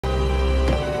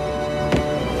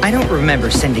I don't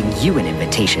remember sending you an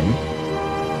invitation.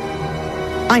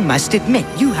 I must admit,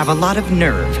 you have a lot of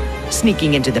nerve,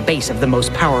 sneaking into the base of the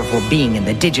most powerful being in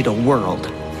the digital world.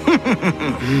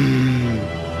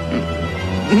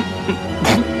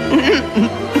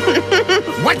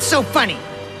 What's so funny?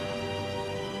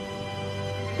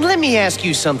 Let me ask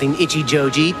you something, Itchy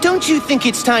Joji. Don't you think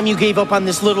it's time you gave up on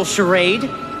this little charade?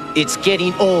 It's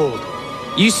getting old.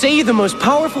 You say you're the most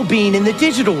powerful being in the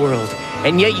digital world,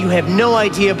 and yet you have no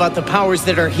idea about the powers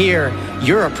that are here.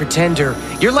 You're a pretender.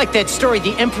 You're like that story,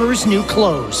 The Emperor's New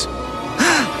Clothes.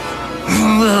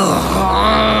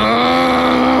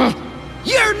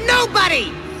 You're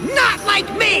nobody! Not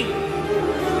like me!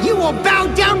 You will bow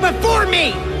down before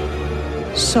me!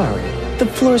 Sorry, the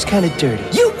floor's kind of dirty.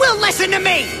 You will listen to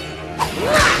me!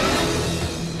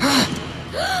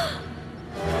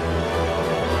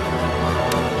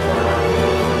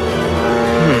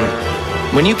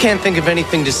 When you can't think of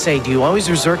anything to say, do you always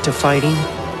resort to fighting?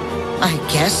 I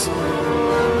guess.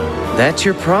 That's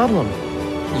your problem.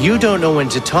 You don't know when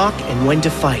to talk and when to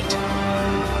fight.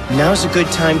 Now's a good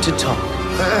time to talk.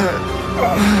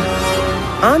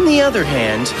 On the other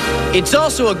hand, it's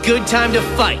also a good time to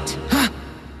fight.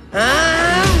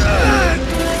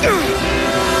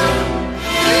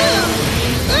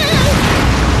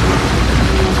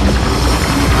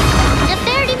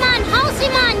 Embodiment,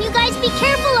 Halcyon, you guys be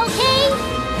careful, okay?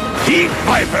 Heat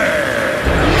Viper!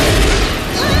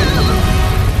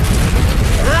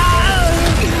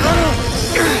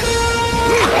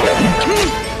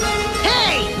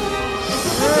 Hey!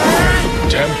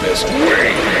 Tempest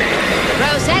Wing!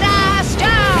 Rosetta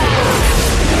Stone!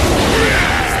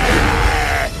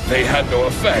 They had no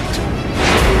effect.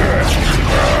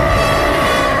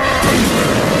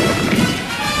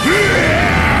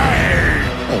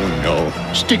 Oh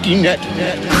no, sticky net. Oh,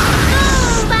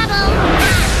 Bubble!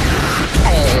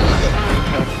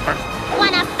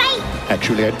 Wanna fight?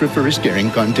 Actually, I'd prefer a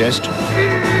staring contest.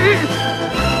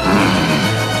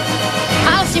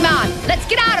 Halcyon, let's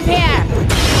get out of here!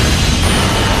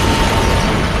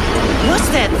 What's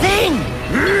that thing?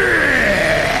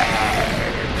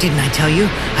 Didn't I tell you?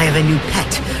 I have a new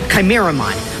pet,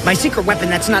 Chimeramon. My secret weapon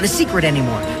that's not a secret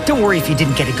anymore. Don't worry if you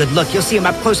didn't get a good look. You'll see him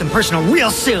up close and personal real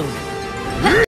soon.